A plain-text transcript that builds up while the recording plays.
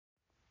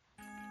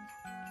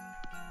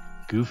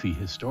Goofy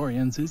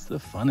Historians is the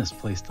funnest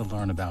place to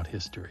learn about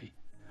history.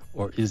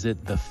 Or is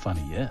it the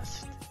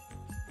funniest?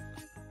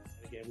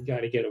 Again, we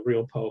got to get a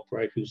real pope,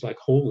 right? Who's like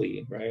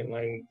holy, right?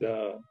 Like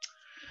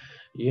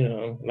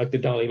like the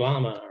Dalai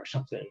Lama or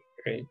something,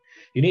 right?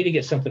 You need to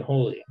get something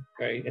holy,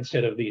 right?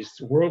 Instead of these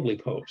worldly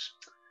popes.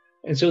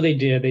 And so they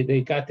did.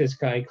 They got this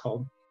guy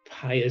called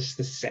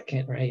Pius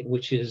II, right?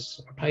 Which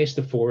is Pius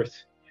IV,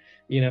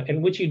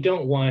 and what you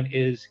don't want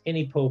is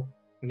any pope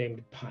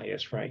named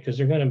Pius, right? Because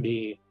they're going to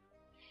be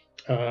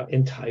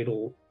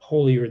entitled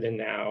holier than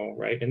thou,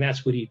 right? And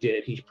that's what he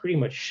did. He pretty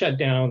much shut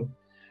down.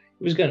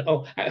 He was going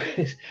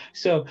to,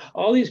 so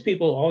all these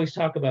people always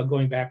talk about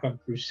going back on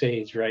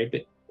crusades, right?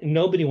 But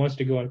nobody wants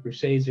to go on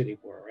crusades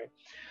anymore, right?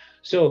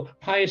 So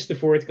Pius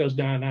IV goes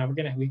down. Now we're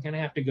gonna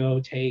have to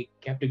go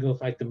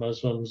fight the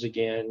Muslims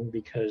again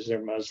because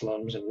they're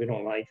Muslims and we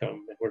don't like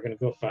them, and we're gonna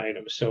go fight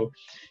them. So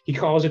he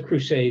calls a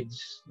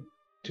crusades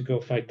to go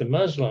fight the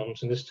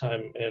Muslims, and this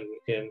time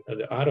in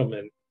the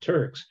Ottoman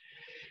Turks.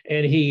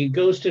 And he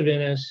goes to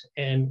Venice,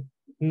 and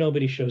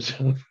nobody shows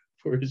up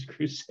for his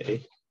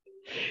crusade.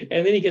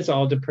 And then he gets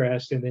all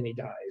depressed, and then he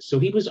dies. So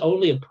he was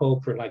only a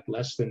pope for like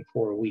less than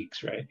 4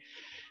 weeks, right?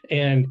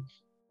 And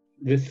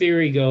the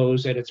theory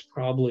goes that it's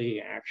probably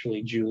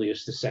actually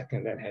Julius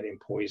II that had him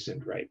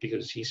poisoned, right?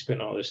 Because he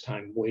spent all this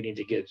time waiting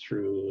to get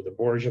through the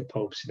Borgia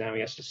popes. Now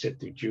he has to sit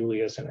through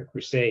Julius and a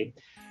crusade.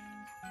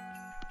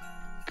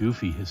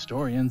 Goofy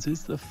Historians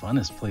is the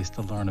funnest place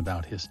to learn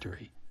about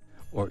history.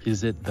 Or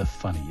is it the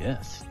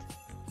funniest?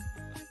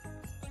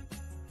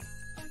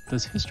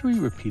 Does history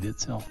repeat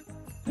itself?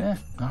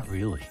 Not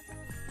really.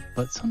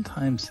 But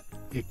sometimes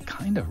it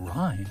kind of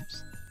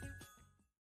rhymes.